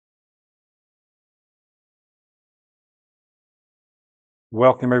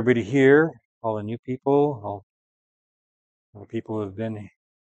Welcome everybody here, all the new people, all the people who have been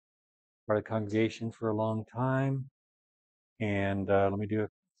part of the congregation for a long time. And let me do a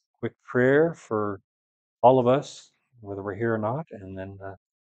quick prayer for all of us, whether we're here or not, and then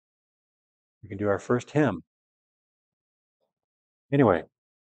we can do our first hymn. Anyway,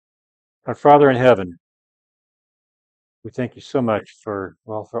 our Father in heaven, we thank you so much for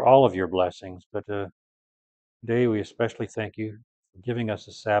all of your blessings, but today we especially thank you for giving us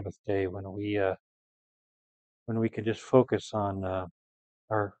a Sabbath day when we can just focus on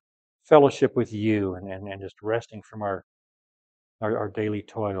our fellowship with you and just resting from our daily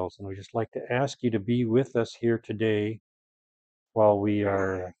toils. And we just like to ask you to be with us here today while we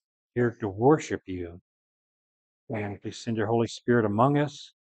are here to worship you. And please send your Holy Spirit among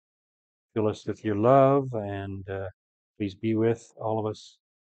us, fill us with your love, and please be with all of us,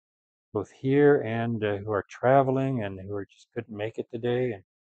 both here and who are traveling and who just couldn't make it today. And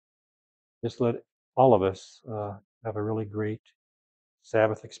just let all of us have a really great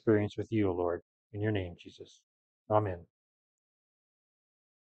Sabbath experience with you, Lord. In your name, Jesus. Amen.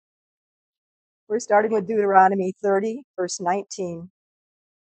 We're starting with Deuteronomy 30, verse 19.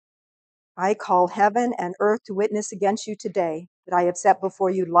 I call heaven and earth to witness against you today that I have set before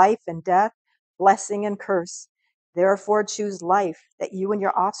you life and death, blessing and curse. Therefore choose life, that you and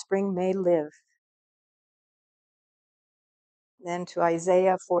your offspring may live. Then to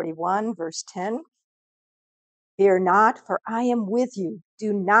Isaiah 41, verse 10. Fear not, for I am with you.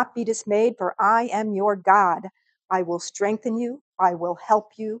 Do not be dismayed, for I am your God. I will strengthen you. I will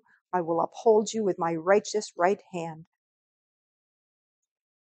help you. I will uphold you with my righteous right hand.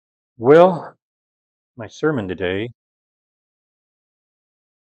 Well, my sermon today,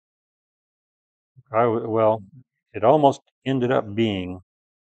 it almost ended up being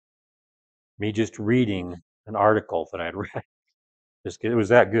me just reading an article that I'd read. It was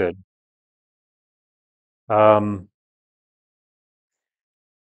that good. Um,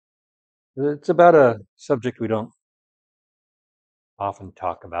 it's about a subject we don't often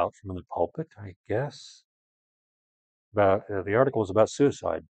talk about from the pulpit, I guess. About the article was about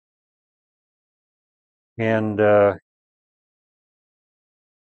suicide, and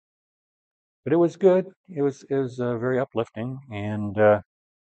but it was good. It was very uplifting, and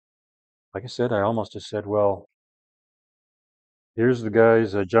like I said, I almost just said, well, here's the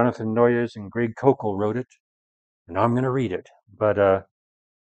guys, Jonathan Noyes and Greg Kokel wrote it, and I'm going to read it. But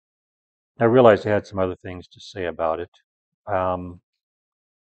I realized I had some other things to say about it.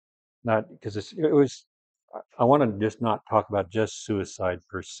 Not because it was. I want to just not talk about just suicide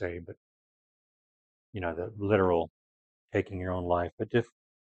per se, but the literal taking your own life, but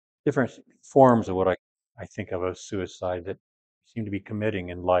different forms of what I think of as suicide that seem to be committing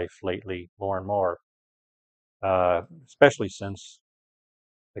in life lately more and more, especially since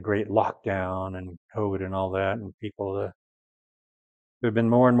the great lockdown and COVID and all that, and people there have been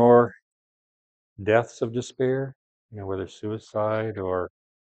more and more deaths of despair, whether suicide or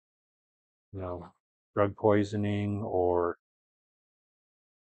you know drug poisoning or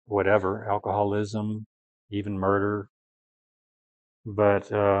whatever, alcoholism, even murder,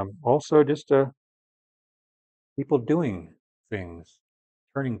 but also just people doing things,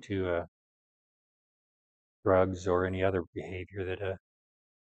 turning to drugs or any other behavior that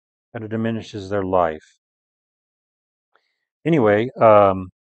kind of diminishes their life. Anyway, I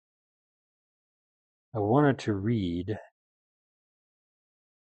wanted to read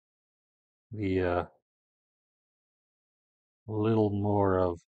the little more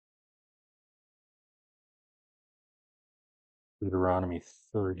of Deuteronomy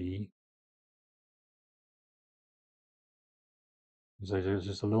 30. There's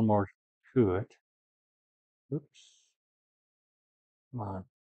just a little more to it. Oops. Come on.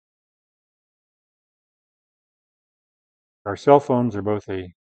 Our cell phones are both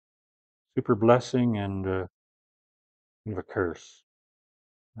a super blessing and kind of a curse.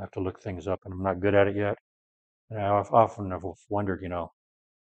 I have to look things up, and I'm not good at it yet. And often have wondered, I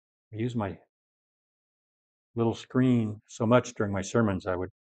use my little screen so much during my sermons,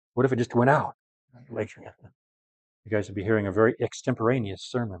 what if it just went out? Like, you guys would be hearing a very extemporaneous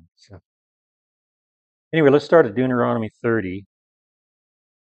sermon. So, anyway, let's start at Deuteronomy 30,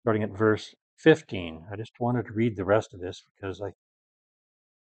 starting at verse 15. I just wanted to read the rest of this because I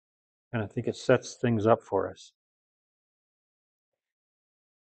kind of think it sets things up for us.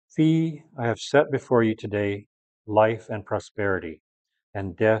 See, I have set before you today life and prosperity,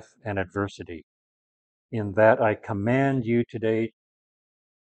 and death and adversity. In that I command you today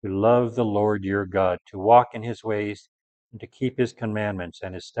to love the Lord your God, to walk in his ways, and to keep his commandments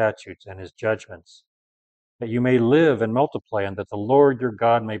and his statutes and his judgments, that you may live and multiply, and that the Lord your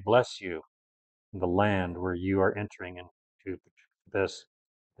God may bless you in the land where you are entering into this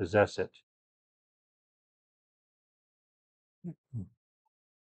possess it.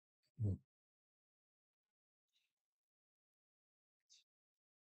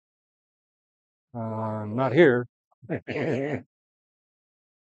 Not here.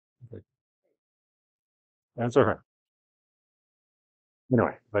 That's all right.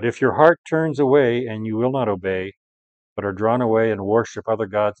 Anyway, but if your heart turns away and you will not obey, but are drawn away and worship other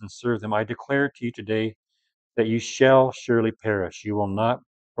gods and serve them, I declare to you today that you shall surely perish. You will not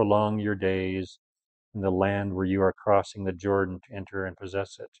prolong your days in the land where you are crossing the Jordan to enter and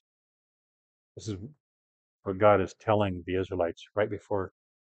possess it. This is what God is telling the Israelites right before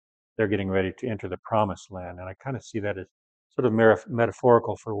they're getting ready to enter the promised land. And I kind of see that as sort of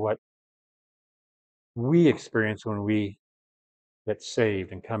metaphorical for what we experience when we get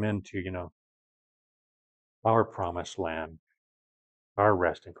saved and come into, our promised land, our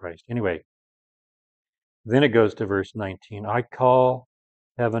rest in Christ. Anyway, then it goes to verse 19. I call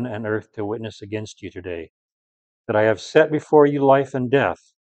heaven and earth to witness against you today that I have set before you life and death,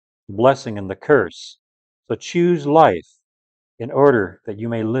 the blessing and the curse. So choose life in order that you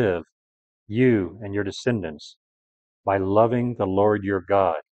may live, you and your descendants, by loving the Lord your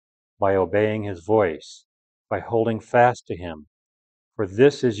God, by obeying his voice, by holding fast to him. For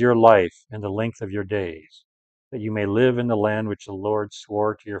this is your life and the length of your days, that you may live in the land which the Lord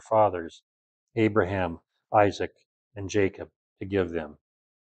swore to your fathers, Abraham, Isaac, and Jacob, to give them.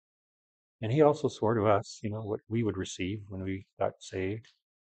 And he also swore to us, what we would receive when we got saved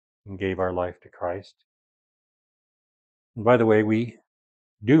and gave our life to Christ. And by the way, we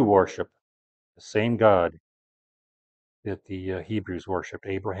do worship the same God that the Hebrews worshipped,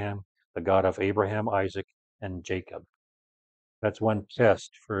 Abraham, the God of Abraham, Isaac, and Jacob. That's one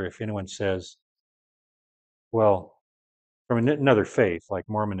test for if anyone says, well, from another faith like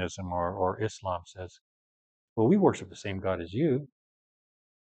Mormonism or Islam says, well, we worship the same God as you.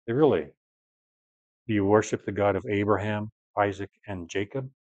 They really, do you worship the God of Abraham, Isaac, and Jacob?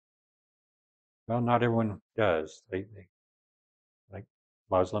 Well, not everyone does. They like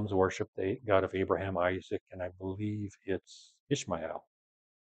Muslims worship the God of Abraham, Isaac, and I believe it's Ishmael.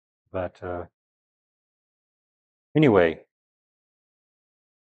 But anyway,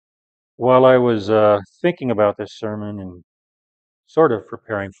 while I was thinking about this sermon and sort of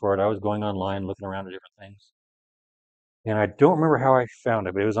preparing for it, I was going online looking around at different things. And I don't remember how I found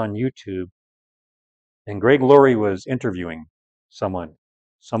it, but it was on YouTube. And Greg Laurie was interviewing someone.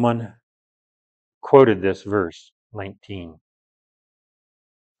 Someone quoted this verse 19.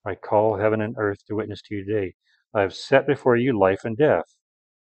 I call heaven and earth to witness to you today. I have set before you life and death,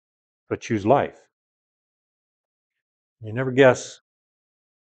 but choose life. You never guess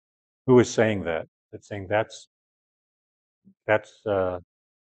who is saying that. That's saying that's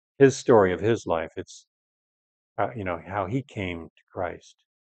his story of his life. It's how he came to Christ.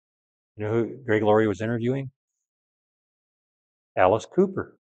 You know who Greg Laurie was interviewing? Alice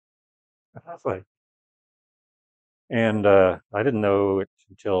Cooper. That's like, and I didn't know it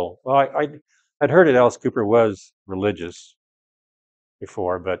until I'd heard that Alice Cooper was religious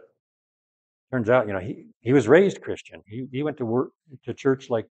before, but turns out he was raised Christian. He went to church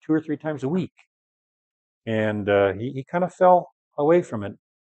like 2 or 3 times a week, and he kind of fell away from it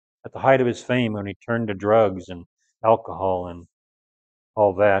at the height of his fame when he turned to drugs and alcohol and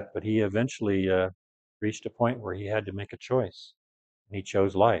all that. But he eventually reached a point where he had to make a choice, and he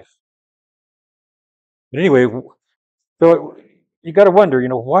chose life. But anyway, so you got to wonder,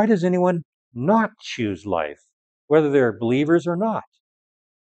 why does anyone not choose life, whether they're believers or not?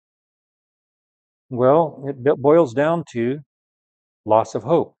 Well, it boils down to loss of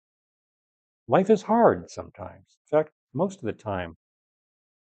hope. Life is hard sometimes. In fact, most of the time.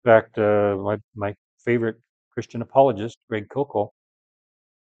 In fact, my favorite Christian apologist, Greg Koukl,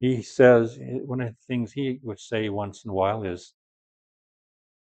 he says one of the things he would say once in a while is,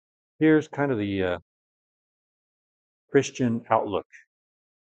 here's kind of the Christian outlook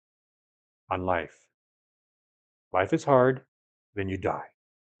on life. Life is hard, then you die.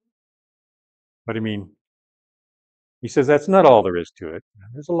 But I mean, he says that's not all there is to it.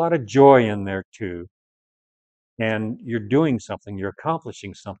 There's a lot of joy in there too. And you're doing something, you're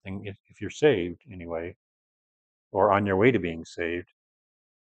accomplishing something if you're saved anyway, or on your way to being saved.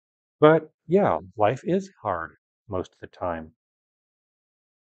 But yeah, life is hard most of the time.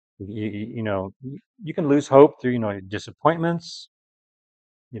 You can lose hope through, disappointments.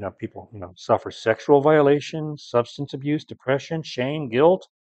 People, suffer sexual violations, substance abuse, depression, shame, guilt,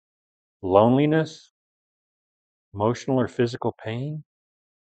 loneliness, emotional or physical pain.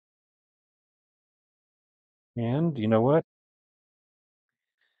 And you know what?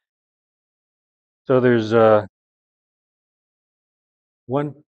 So there's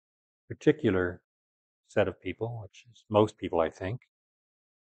one particular set of people, which is most people, I think,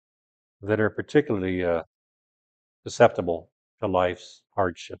 that are particularly susceptible to life's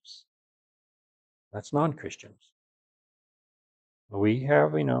hardships. That's non-Christians. We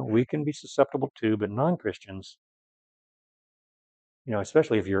have, we can be susceptible too, but non-Christians,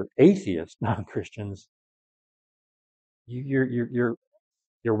 especially if you're atheist non-Christians, you, your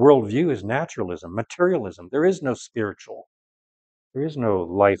worldview is naturalism, materialism. There is no spiritual. There is no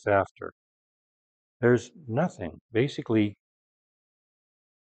life after. There's nothing. Basically,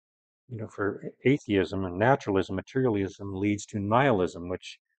 for atheism and naturalism, materialism leads to nihilism,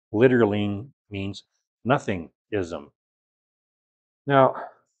 which literally means nothingism. Now,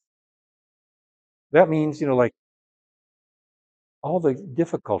 that means, like all the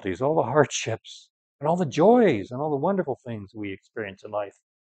difficulties, all the hardships, and all the joys and all the wonderful things we experience in life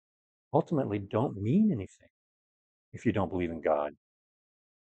ultimately don't mean anything if you don't believe in God.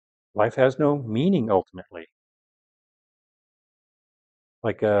 Life has no meaning ultimately.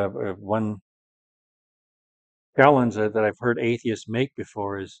 Like one challenge that I've heard atheists make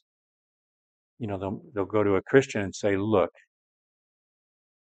before is, they'll go to a Christian and say, "Look,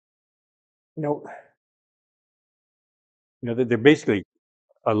 you know, they're basically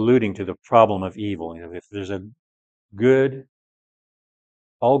alluding to the problem of evil. If there's a good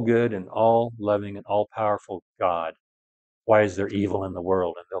and all loving and all powerful God, why is there evil in the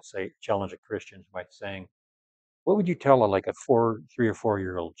world?" And they'll say, challenge a Christian by saying, "What would you tell like a 3 or 4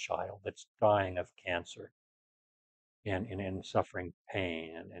 year old child that's dying of cancer and suffering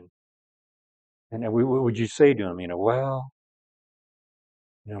pain and what would you say to him? Well,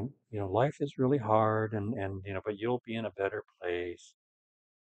 life is really hard and but you'll be in a better place.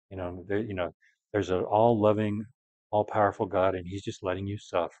 There, there's an all loving, all powerful God, and He's just letting you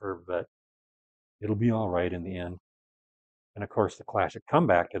suffer, but it'll be all right in the end." And of course, the classic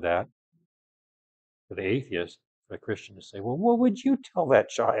comeback to that, for the atheist, for the Christian to say, "Well, what would you tell that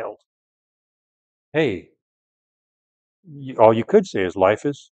child? Hey, all you could say is life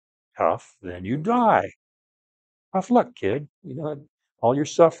is tough, then you die. Tough luck, kid. All your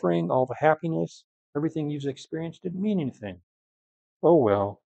suffering, all the happiness, everything you've experienced didn't mean anything. Oh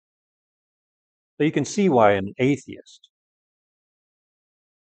well." So you can see why an atheist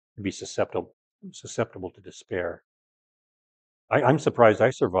would be susceptible to despair. I'm surprised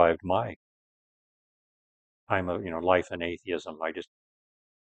I survived my time of life in atheism. I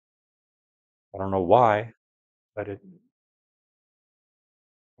don't know why, but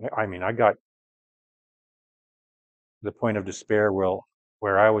I mean I got to the point of despair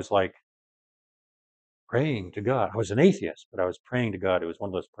where I was like praying to God. I was an atheist, but I was praying to God. It was one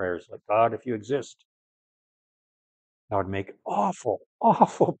of those prayers like, "God, if you exist." I would make awful,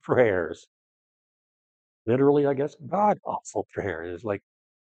 awful prayers. Literally, I guess, God awful prayers. Like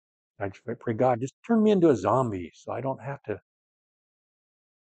I pray, "God, just turn me into a zombie so I don't have to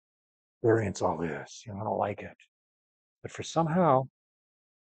experience all this. I don't like it." But for somehow,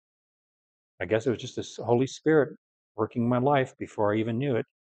 I guess it was just this Holy Spirit working my life before I even knew it.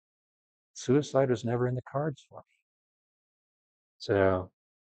 Suicide was never in the cards for me. So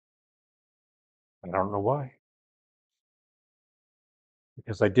I don't know why.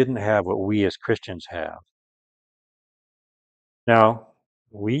 Because I didn't have what we as Christians have. Now,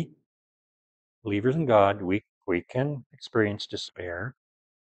 we believers in God, we can experience despair.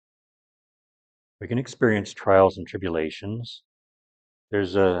 We can experience trials and tribulations.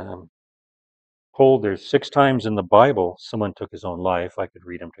 There's there's 6 times in the Bible someone took his own life. I could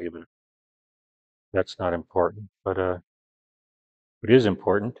read them to you, but that's not important. But what is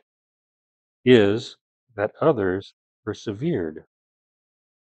important is that others persevered.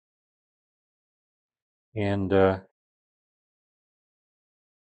 And here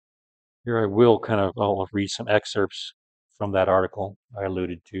I will I'll read some excerpts from that article I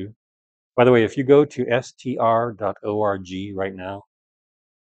alluded to. By the way, if you go to str.org right now,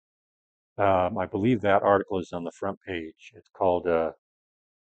 I believe that article is on the front page. It's called, I'll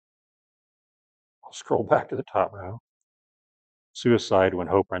scroll back to the top now, "Suicide When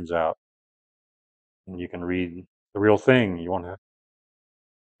Hope Runs Out." And you can read the real thing. You won't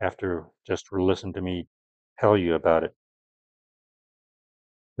have to just listen to me tell you about it.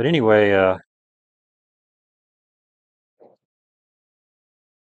 But anyway,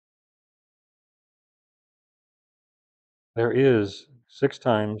 there is 6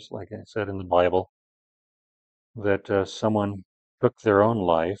 times, like I said in the Bible, that someone took their own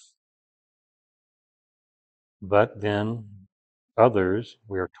life, but then others,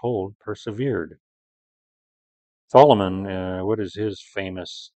 we are told, persevered. Solomon, what is his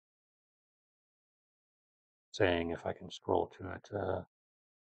famous saying, if I can scroll to it?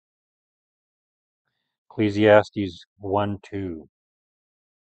 Ecclesiastes 1:2.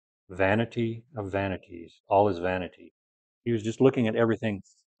 Vanity of vanities, all is vanity. He was just looking at everything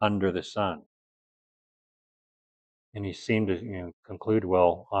under the sun. And he seemed to conclude,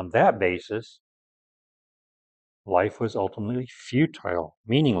 well, on that basis, life was ultimately futile,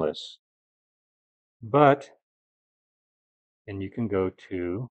 meaningless. But, and you can go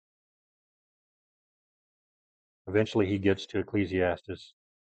to, eventually he gets to Ecclesiastes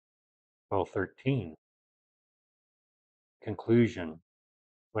 12:13. Conclusion,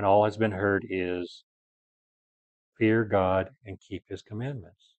 when all has been heard, is fear God and keep his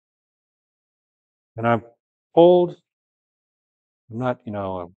commandments. And I'm told, I'm not,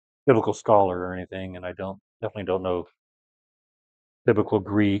 a biblical scholar or anything, and I definitely don't know biblical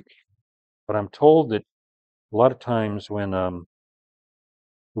Greek, but I'm told that a lot of times when the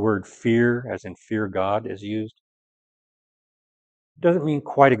word fear, as in fear God, is used, it doesn't mean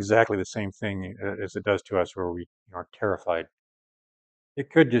quite exactly the same thing as it does to us where we are terrified.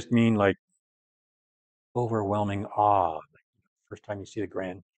 It could just mean like overwhelming awe. Like first time you see the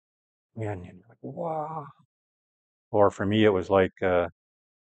Grand Canyon, you're like, wow. Or for me, it was like when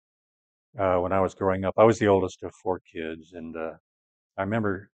I was growing up, I was the oldest of four kids. And I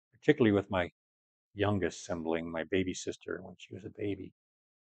remember, particularly with my youngest sibling, my baby sister, when she was a baby,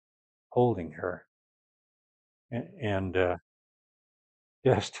 holding her and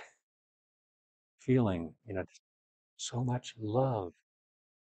just feeling, just so much love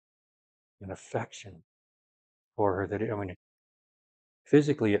and affection for her that,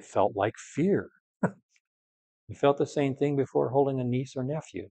 physically it felt like fear. You felt the same thing before holding a niece or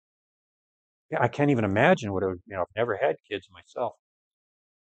nephew. Yeah, I can't even imagine what it would, I've never had kids myself.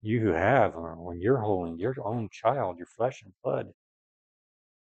 You who have, or when you're holding your own child, your flesh and blood,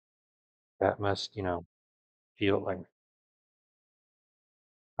 that must, feel like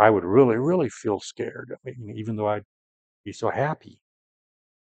I would really, really feel scared. I mean, even though I'd be so happy.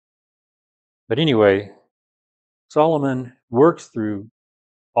 But anyway, Solomon works through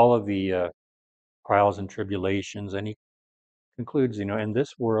all of the trials and tribulations, and he concludes, in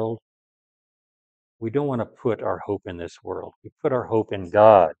this world, we don't want to put our hope in this world. We put our hope in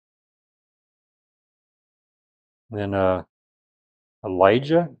God. Then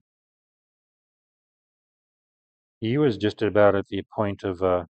Elijah, he was just about at the point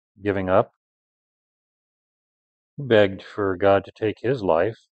of giving up. He begged for God to take his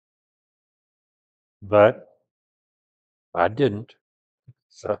life, but God didn't.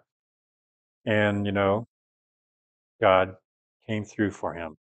 So, and God came through for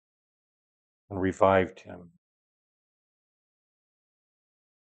him and revived him.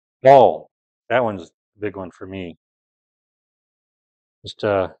 Paul, that one's a big one for me. Just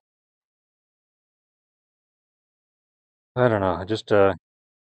I don't know, just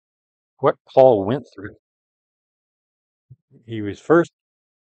what Paul went through. He was first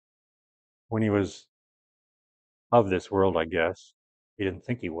when he was of this world, I guess. He didn't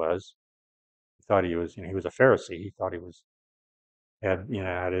think he was. He thought he was, he was a Pharisee. He thought he was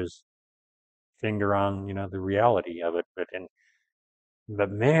had his finger on, the reality of it.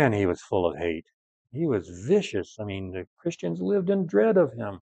 But man, he was full of hate. He was vicious. I mean, the Christians lived in dread of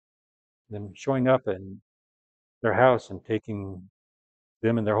him. Them showing up in their house and taking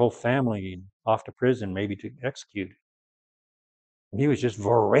them and their whole family off to prison, maybe to execute. And he was just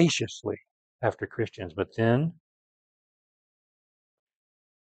voraciously after Christians. But then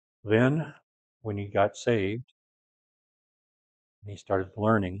when he got saved, and he started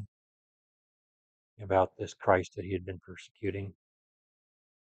learning about this Christ that he had been persecuting,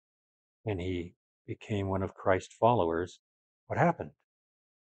 and he became one of Christ's followers, what happened?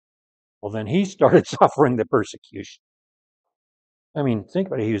 Well, then he started suffering the persecution. I mean, think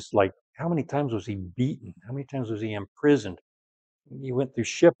about it. He was like, how many times was he beaten? How many times was he imprisoned? He went through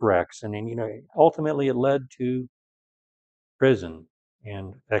shipwrecks, and then, ultimately it led to prison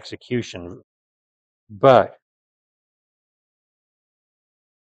and execution. But,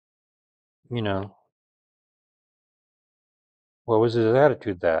 you know, what was his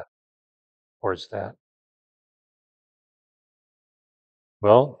attitude towards that?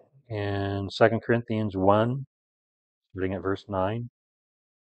 Well, in 2 Corinthians 1, starting at verse 9,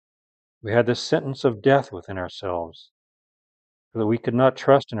 we had this sentence of death within ourselves, so that we could not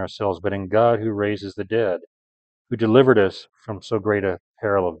trust in ourselves, but in God who raises the dead, who delivered us from so great a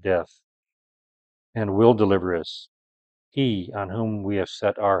peril of death, and will deliver us, he on whom we have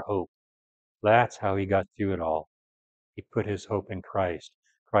set our hope. That's how he got through it all. He put his hope in Christ,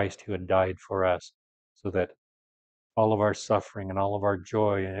 Christ who had died for us, so that all of our suffering and all of our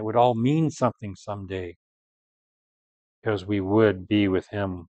joy, and it would all mean something someday because we would be with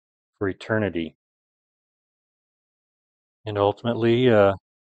Him for eternity. And ultimately, you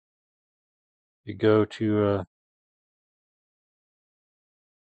go to,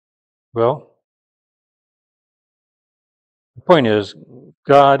 well, the point is,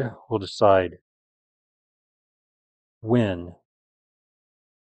 God will decide when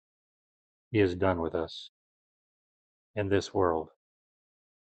He is done with us in this world.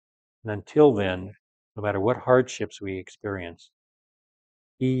 And until then, no matter what hardships we experience,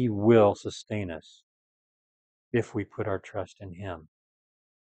 He will sustain us if we put our trust in Him.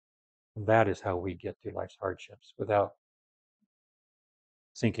 And that is how we get through life's hardships without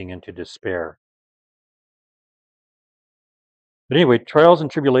sinking into despair. But anyway, trials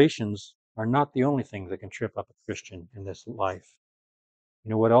and tribulations are not the only thing that can trip up a Christian in this life.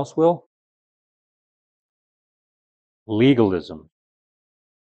 You know what else will? Legalism.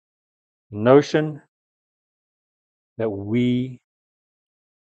 The notion that we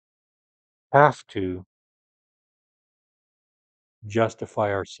have to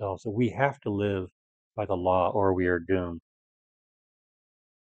justify ourselves, that we have to live by the law or we are doomed.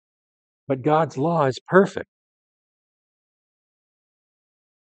 But God's law is perfect.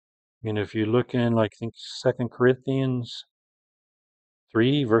 And if you look in, like, I think 2 Corinthians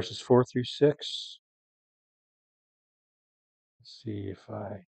 3, verses 4 through 6, let's see if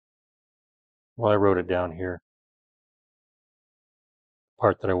I wrote it down here,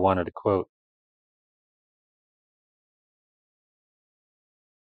 part that I wanted to quote.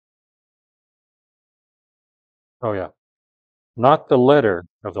 Oh, yeah. Not the letter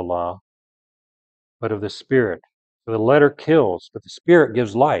of the law, but of the Spirit. For the letter kills, but the Spirit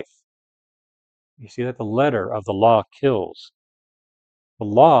gives life. You see that? The letter of the law kills. The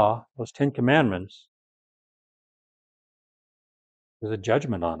law, those 10 commandments, is a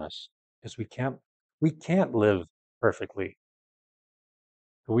judgment on us because we can't live perfectly.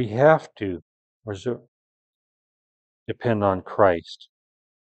 We have to depend on Christ.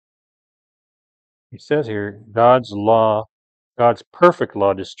 He says here, God's law, God's perfect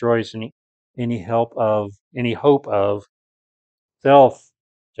law destroys any hope of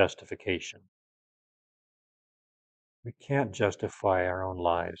self-justification. We can't justify our own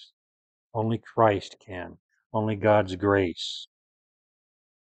lives. Only Christ can. Only God's grace.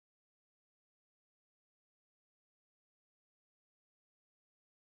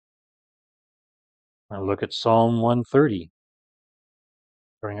 Now look at Psalm 130,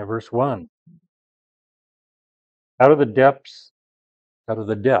 starting at verse 1. Out of the depths, out of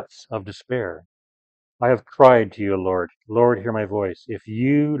the depths of despair, I have cried to you, Lord. Lord, hear my voice. If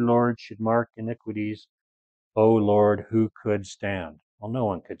you, Lord, should mark iniquities, O Lord, who could stand? Well, no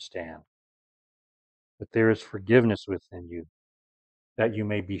one could stand. But there is forgiveness within you, that you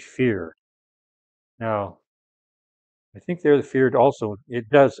may be feared. Now, I think there the feared also, it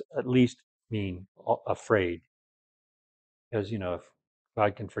does at least mean afraid. Because, if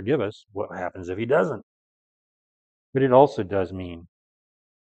God can forgive us, what happens if He doesn't? But it also does mean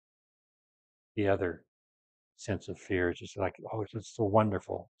the other sense of fear. It's just like, oh, it's just so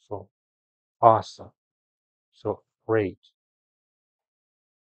wonderful, so awesome, so great.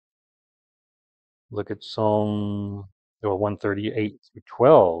 Look at Psalm 138 through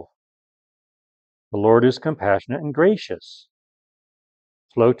 12. The Lord is compassionate and gracious,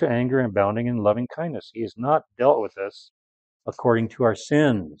 slow to anger and abounding in loving kindness. He has not dealt with us according to our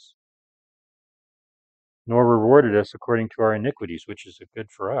sins, nor rewarded us according to our iniquities, which is good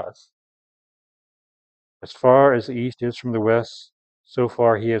for us. As far as the east is from the west, so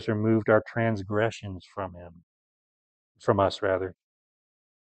far He has removed our transgressions from us rather.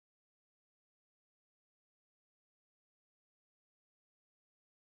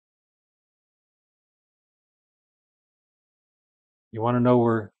 You want to know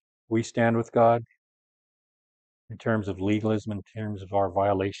where we stand with God in terms of legalism, in terms of our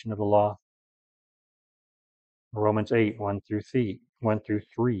violation of the law? Romans 8, 1 through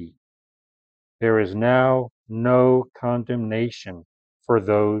 3. There is now no condemnation for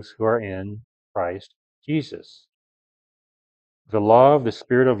those who are in Christ Jesus. The law of the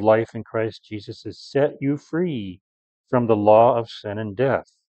Spirit of life in Christ Jesus has set you free from the law of sin and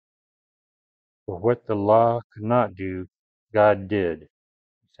death. For what the law could not do, God did.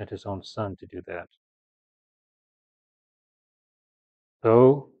 He sent His own Son to do that.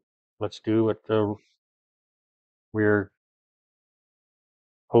 So let's do what we're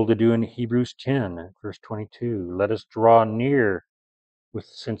told to do in Hebrews 10, verse 22. Let us draw near with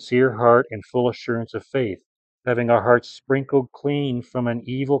sincere heart and full assurance of faith, having our hearts sprinkled clean from an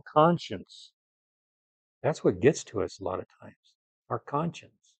evil conscience That's what gets to us a lot of times, our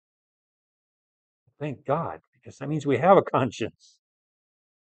conscience. Thank God, because that means we have a conscience.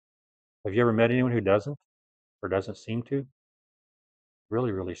 Have you ever met anyone who doesn't or doesn't seem to?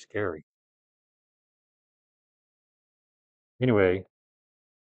 Really, really scary. Anyway,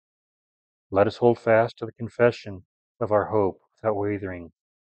 let us hold fast to the confession of our hope without wavering,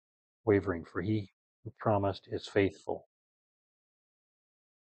 for he who promised is faithful.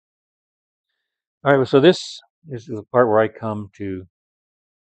 All right, well, so this is the part where I come to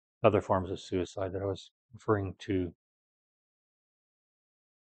other forms of suicide that I was referring to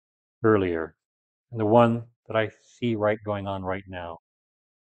earlier. And the one that I see going on right now,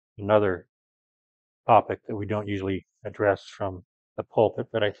 another topic that we don't usually address from the pulpit,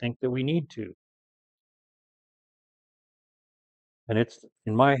 but I think that we need to. And it's,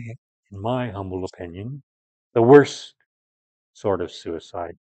 in my humble opinion, the worst sort of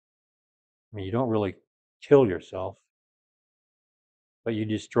suicide. I mean, you don't really kill yourself, but you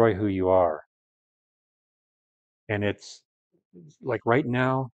destroy who you are. And it's like right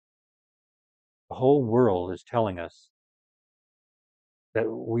now, the whole world is telling us that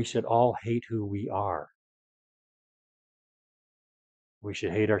we should all hate who we are. We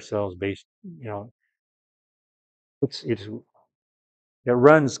should hate ourselves based, it's it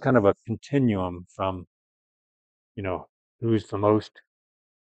runs kind of a continuum from, you know, who's the most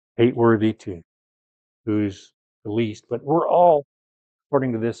hate worthy to who's the least. But we're all,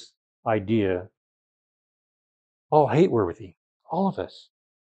 according to this idea, all hate worthy. All of us.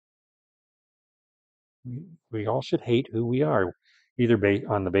 We all should hate who we are, either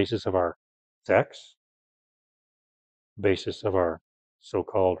on the basis of our sex, basis of our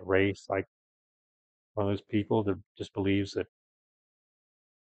so-called race, like one of those people that just believes that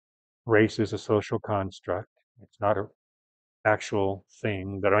race is a social construct. It's not an actual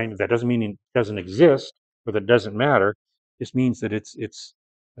thing. That doesn't mean it doesn't exist or that it doesn't matter. It just means that it's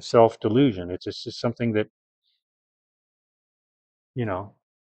a self-delusion. It's just something that, you know,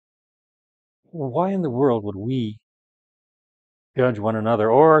 why in the world would we judge one another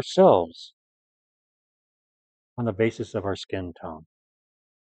or ourselves on the basis of our skin tone?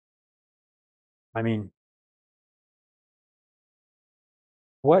 I mean,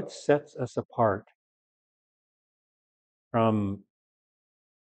 what sets us apart from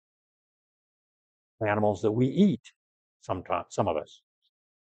animals that we eat? Sometimes, some of us.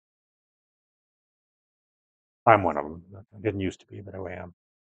 I'm one of them. I didn't used to be, but I am.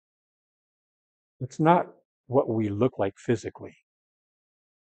 It's not what we look like physically.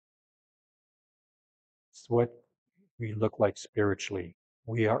 It's what we look like spiritually.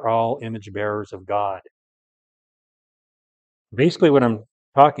 We are all image bearers of God. Basically, what I'm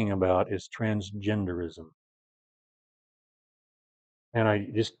talking about is transgenderism. And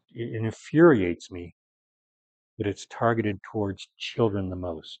it infuriates me that it's targeted towards children the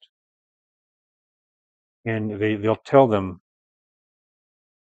most. And they'll tell them,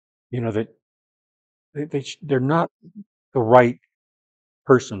 that they're not the right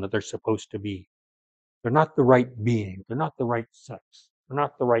person that they're supposed to be. They're not the right being. They're not the right sex. They're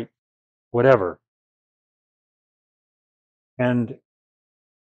not the right whatever. And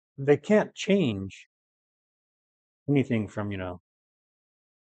they can't change anything from,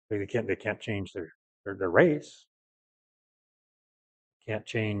 they can't change their race. Can't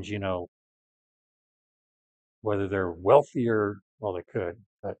change, whether they're wealthy or, well, they could,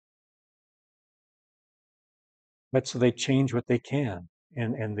 but so they change what they can.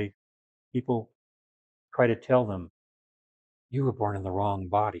 And they people try to tell them, you were born in the wrong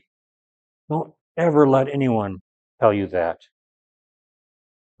body. Don't ever let anyone tell you that.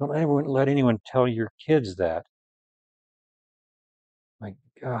 Don't ever let anyone tell your kids that. My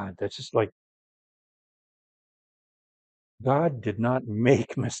God, that's just like God did not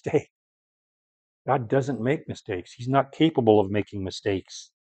make mistakes. God doesn't make mistakes. He's not capable of making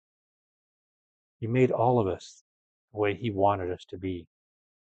mistakes. He made all of us the way he wanted us to be.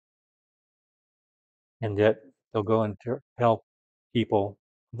 And yet they'll go and tell people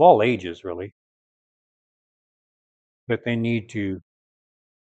of all ages, really, that they need to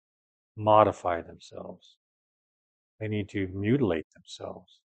modify themselves. They need to mutilate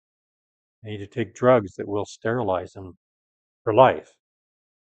themselves. They need to take drugs that will sterilize them for life.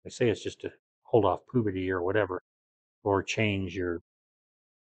 They say it's just to hold off puberty or whatever, or change your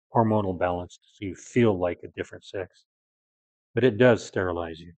hormonal balance so you feel like a different sex. But it does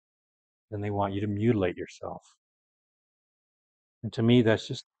sterilize you. And they want you to mutilate yourself. And to me, that's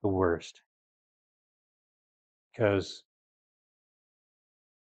just the worst. Because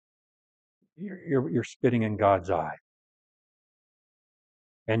you're spitting in God's eye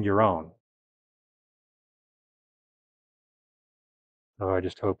and your own. So I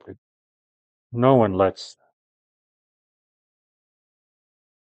just hope that no one lets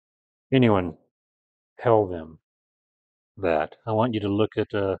anyone tell them that. I want you to look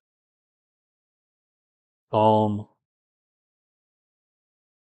at Psalm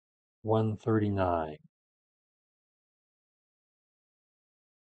 139,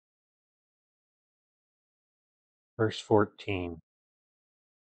 verse 14.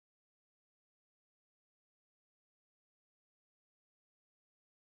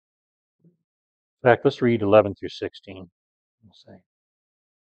 In fact, let's read 11 through 16. We'll say.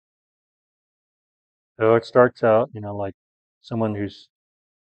 So it starts out, like someone who's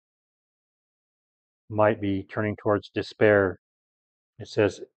might be turning towards despair. It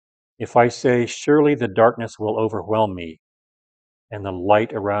says, if I say, surely the darkness will overwhelm me, and the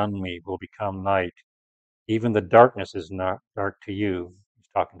light around me will become night, even the darkness is not dark to you. He's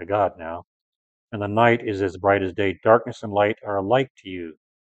talking to God now. And the night is as bright as day. Darkness and light are alike to you,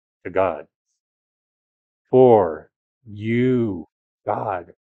 to God. For you,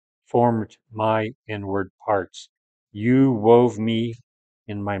 God, formed my inward parts. You wove me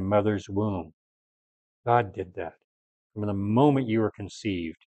in my mother's womb. God did that. From the moment you were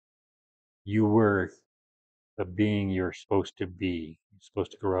conceived, you were the being you're supposed to be, you're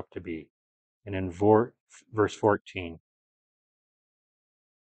supposed to grow up to be. And in verse 14,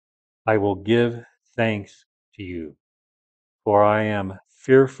 I will give thanks to you, for I am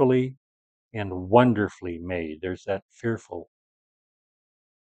fearfully and wonderfully made. There's that fearful.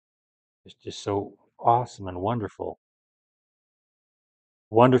 It's just so awesome and wonderful.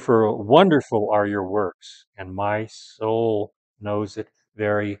 Wonderful, wonderful are your works, and my soul knows it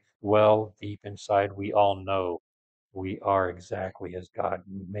very well. Deep inside, we all know we are exactly as God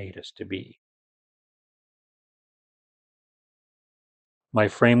made us to be. My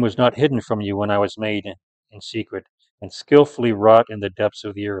frame was not hidden from you when I was made in secret and skillfully wrought in the depths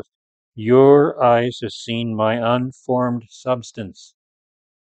of the earth. Your eyes have seen my unformed substance.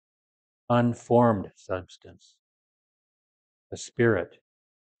 Unformed substance. The spirit,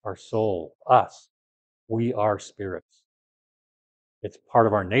 our soul, us. We are spirits. It's part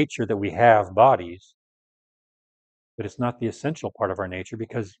of our nature that we have bodies, but it's not the essential part of our nature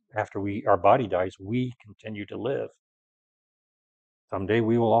because after our body dies, we continue to live. Someday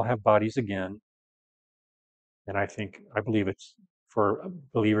we will all have bodies again. And I believe it's for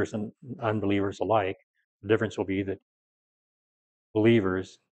believers and unbelievers alike. The difference will be that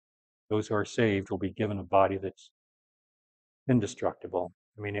believers, those who are saved, will be given a body that's indestructible.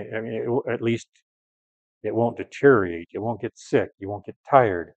 At least it won't deteriorate. It won't get sick. You won't get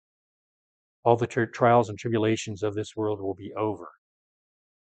tired. All the trials and tribulations of this world will be over.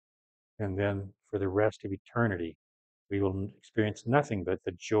 And then for the rest of eternity, we will experience nothing but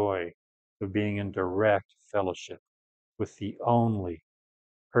the joy of being in direct fellowship with the only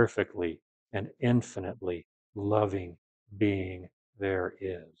perfectly and infinitely loving being there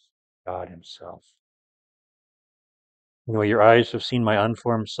is, God Himself. Your eyes have seen my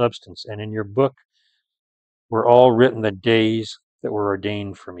unformed substance, and in your book were all written the days that were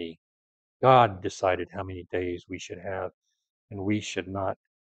ordained for me. God decided how many days we should have, and we should not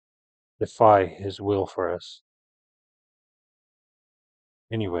defy His will for us.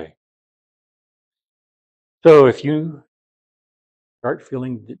 Anyway, so if you start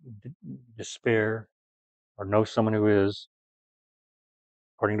feeling despair or know someone who is,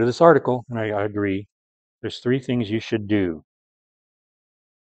 according to this article, and I agree, there's 3 things you should do.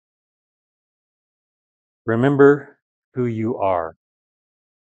 Remember who you are,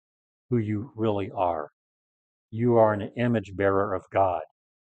 who you really are. You are an image bearer of God.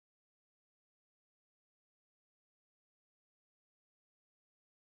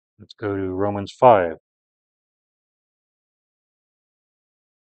 Let's go to Romans 5,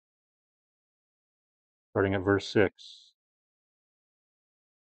 starting at verse 6.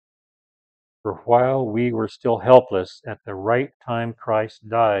 For while we were still helpless, at the right time Christ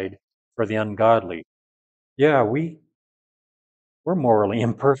died for the ungodly. Yeah, we're morally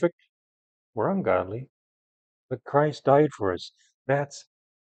imperfect. We're ungodly. But Christ died for us. That's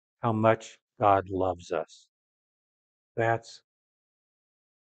how much God loves us. That's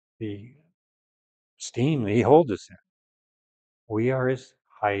the esteem that He holds us in. We are His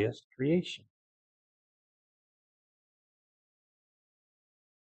highest creation.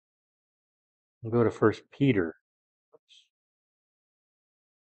 We'll go to 1 Peter.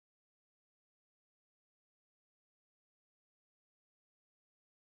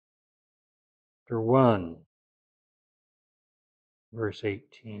 Chapter 1, verse 18.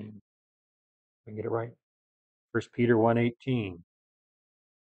 Can I get it right? 1 Peter 1:18.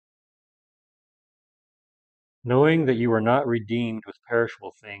 knowing that you are not redeemed with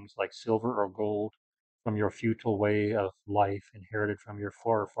perishable things like silver or gold from your futile way of life inherited from your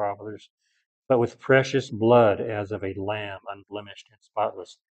forefathers, but with precious blood as of a lamb, unblemished and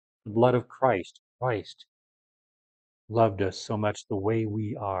spotless, the blood of Christ. Christ loved us so much the way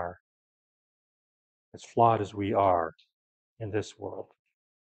we are, as flawed as we are in this world.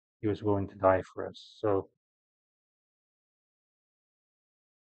 He was willing to die for us. So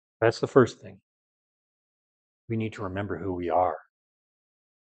that's the first thing. We need to remember who we are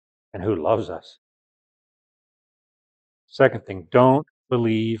and who loves us. Second thing, don't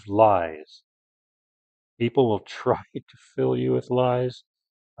believe lies. People will try to fill you with lies.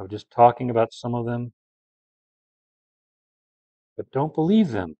 I was just talking about some of them, but don't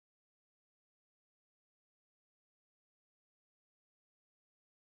believe them.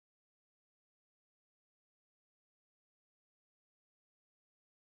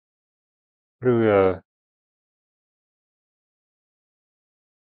 Through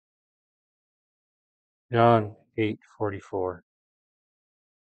John 8:44.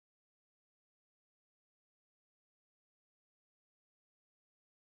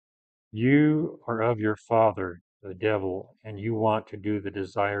 You are of your father, the devil, and you want to do the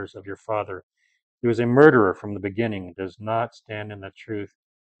desires of your father. He was a murderer from the beginning, does not stand in the truth,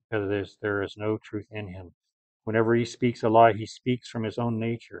 because there is no truth in him. Whenever he speaks a lie, he speaks from his own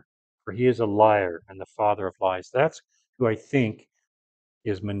nature, for he is a liar and the father of lies. That's who I think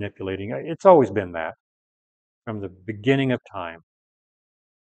is manipulating. It's always been that from the beginning of time.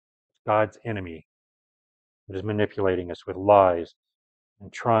 God's enemy that is manipulating us with lies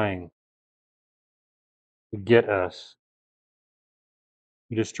and trying to get us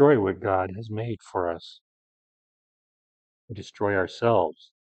to destroy what God has made for us, to destroy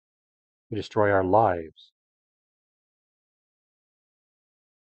ourselves, to destroy our lives.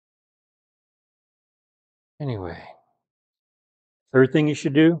 Anyway, third thing you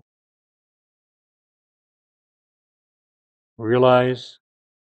should do, realize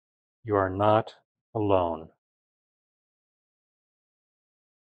you are not alone.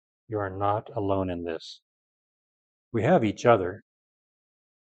 You are not alone in this. We have each other.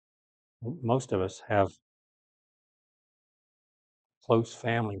 Most of us have close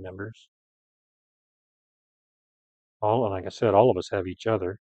family members. Like I said, all of us have each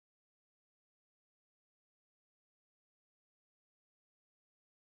other.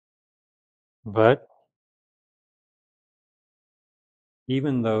 But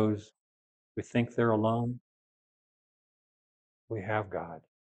even those who think they're alone, we have God.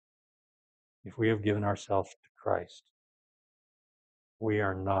 If we have given ourselves to Christ, we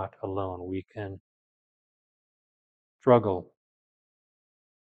are not alone. We can struggle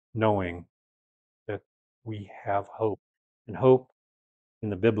knowing that we have hope. And hope in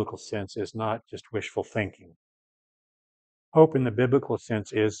the biblical sense is not just wishful thinking. Hope in the biblical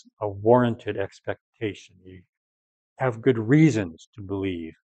sense is a warranted expectation. You have good reasons to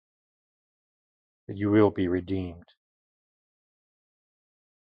believe that you will be redeemed.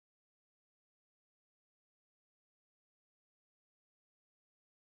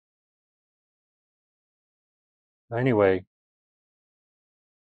 Anyway,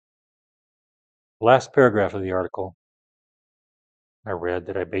 the last paragraph of the article I read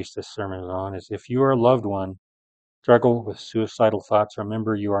that I based this sermon on is, if you are a loved one struggle with suicidal thoughts,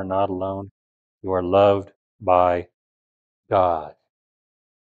 remember you are not alone. You are loved by God.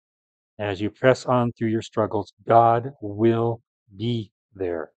 As you press on through your struggles, God will be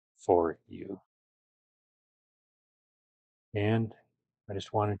there for you. And I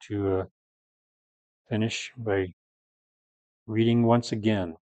just wanted to finish by reading once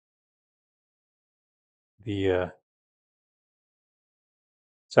again the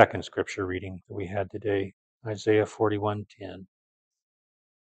second scripture reading that we had today, Isaiah 41:10.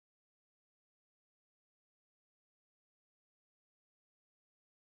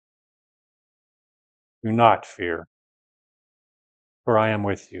 Do not fear, for I am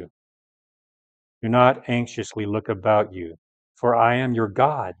with you. Do not anxiously look about you, for I am your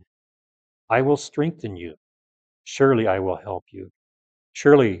God. I will strengthen you. Surely I will help you.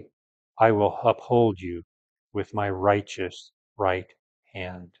 Surely I will uphold you with my righteous right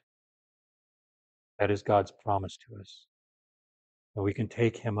hand. That is God's promise to us. And we can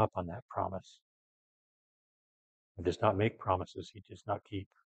take him up on that promise. He does not make promises he does not keep.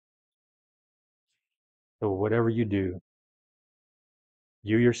 So whatever you do,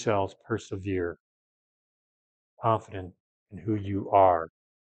 you yourselves persevere, confident in who you are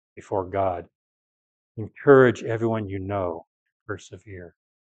before God. Encourage everyone you know to persevere,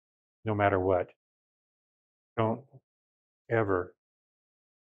 no matter what. Don't ever.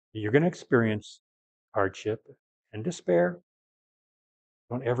 You're going to experience hardship and despair,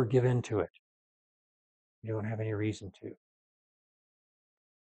 don't ever give in to it. You don't have any reason to.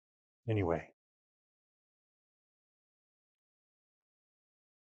 Anyway,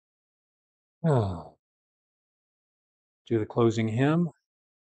 oh, do the closing hymn,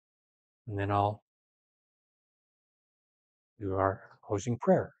 and then I'll do our closing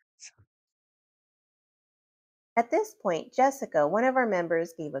prayer. At this point, Jessica, one of our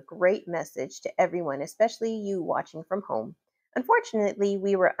members, gave a great message to everyone, especially you watching from home. Unfortunately,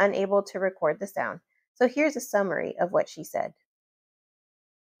 we were unable to record the sound, so here's a summary of what she said.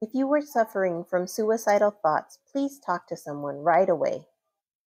 If you were suffering from suicidal thoughts, please talk to someone right away.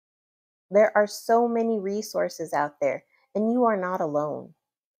 There are so many resources out there, and you are not alone.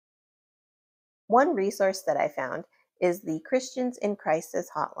 One resource that I found is the Christians in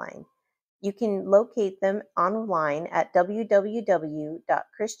Crisis hotline. You can locate them online at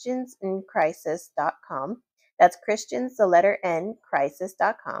www.christiansincrisis.com. That's Christians, the letter N,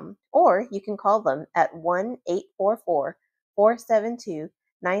 crisis.com. Or you can call them at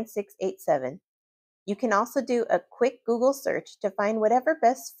 1-844-472-9687. You can also do a quick Google search to find whatever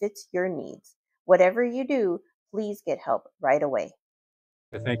best fits your needs. Whatever you do, please get help right away.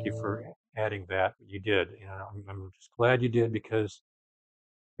 Thank you for adding that. You did. I'm just glad you did, because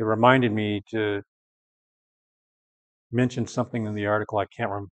it reminded me to mention something in the article I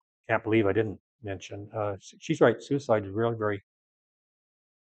can't believe I didn't mention. She's right. Suicide is really very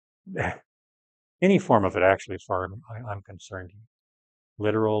any form of it, actually, as far as I'm concerned,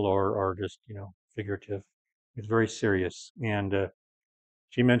 literal or just figurative. It's very serious. And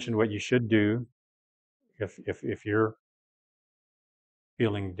she mentioned what you should do if you're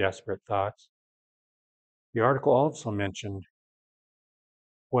feeling desperate thoughts. The article also mentioned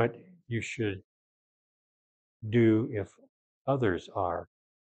what you should do if others are.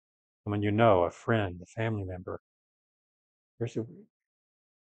 Someone a friend, a family member. First of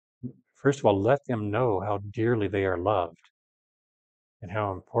all, let them know how dearly they are loved and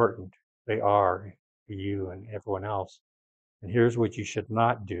how important they are to you and everyone else. And here's what you should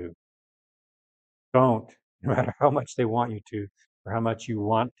not do. Don't, no matter how much they want you to, or how much you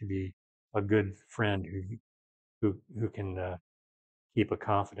want to be a good friend who can keep a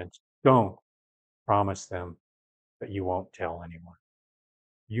confidence, don't promise them that you won't tell anyone.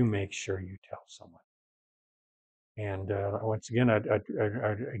 You make sure you tell someone. And once again, I'd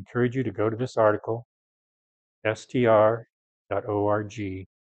encourage you to go to this article, str.org,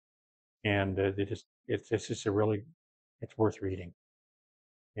 and it's just it's worth reading.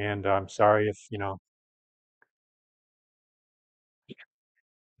 And I'm sorry if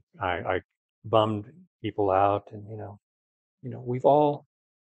I bummed people out, and we've all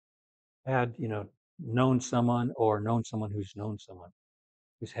had known someone who's known someone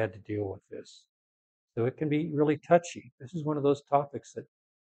who's had to deal with this. So it can be really touchy. This is one of those topics that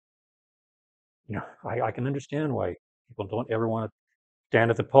I can understand why people don't ever want to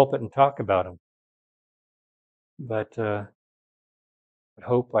stand at the pulpit and talk about them. But I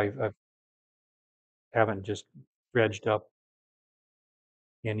hope I haven't just dredged up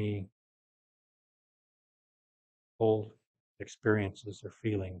any old experiences or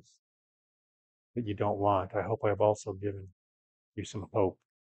feelings that you don't want. I hope I've also given you some hope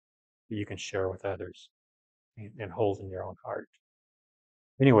that you can share with others and hold in your own heart.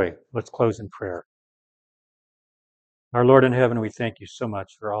 Anyway, let's close in prayer. Our Lord in heaven, we thank you so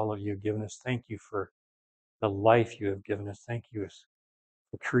much for all of you have given us. Thank you for the life you have given us. Thank you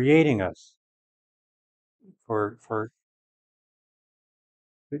for creating us, for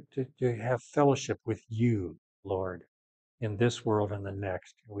to have fellowship with you, Lord, in this world and the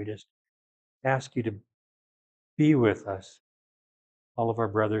next. We just ask you to be with us, all of our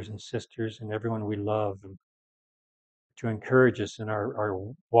brothers and sisters and everyone we love, and to encourage us in our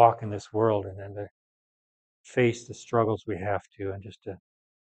walk in this world, and then to face the struggles we have to, and just to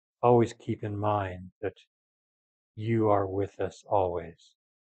always keep in mind that you are with us always,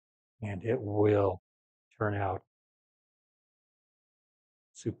 and it will turn out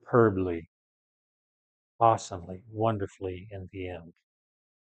superbly, awesomely, wonderfully in the end.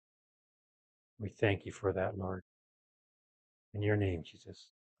 We thank you for that, Lord. In your name, Jesus.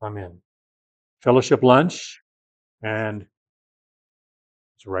 Amen. Fellowship lunch, and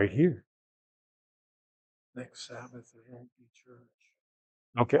it's right here. Next Sabbath, there won't be church.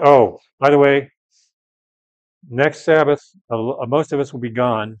 Okay. Oh, by the way, next Sabbath, most of us will be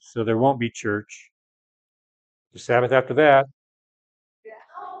gone, so there won't be church. The Sabbath after that,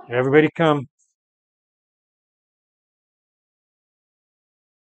 everybody come.